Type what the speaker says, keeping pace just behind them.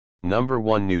Number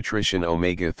 1 Nutrition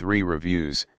Omega-3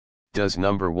 Reviews. Does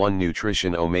Number 1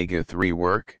 Nutrition Omega-3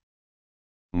 work?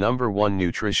 Number 1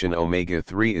 Nutrition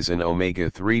Omega-3 is an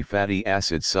omega-3 fatty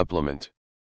acid supplement.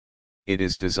 It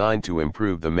is designed to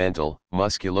improve the mental,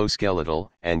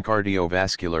 musculoskeletal, and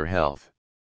cardiovascular health.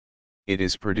 It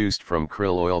is produced from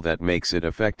krill oil that makes it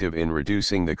effective in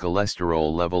reducing the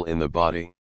cholesterol level in the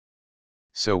body.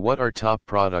 So what are top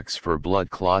products for blood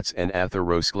clots and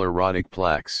atherosclerotic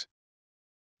plaques?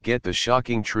 Get the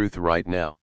shocking truth right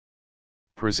now.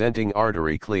 Presenting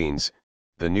ArteryCleanze,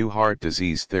 the new heart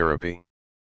disease therapy.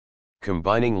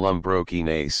 Combining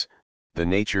Lumbrokinase, the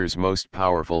nature's most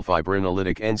powerful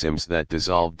fibrinolytic enzymes that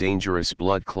dissolve dangerous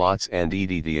blood clots, and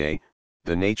EDTA,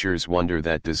 the nature's wonder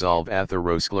that dissolve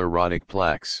atherosclerotic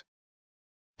plaques.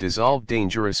 Dissolve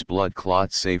dangerous blood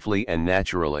clots safely and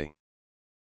naturally.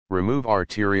 Remove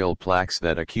arterial plaques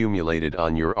that accumulated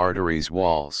on your arteries'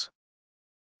 walls.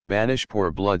 Banish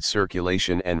poor blood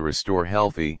circulation and restore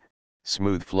healthy,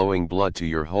 smooth-flowing blood to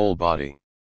your whole body.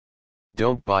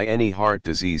 Don't buy any heart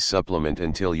disease supplement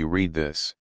until you read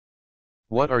this.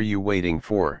 What are you waiting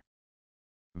for?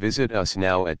 Visit us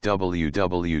now at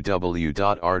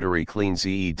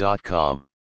www.arterycleanze.com.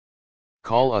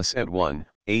 Call us at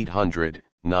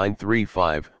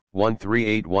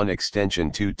 1-800-935-1381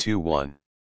 extension 221.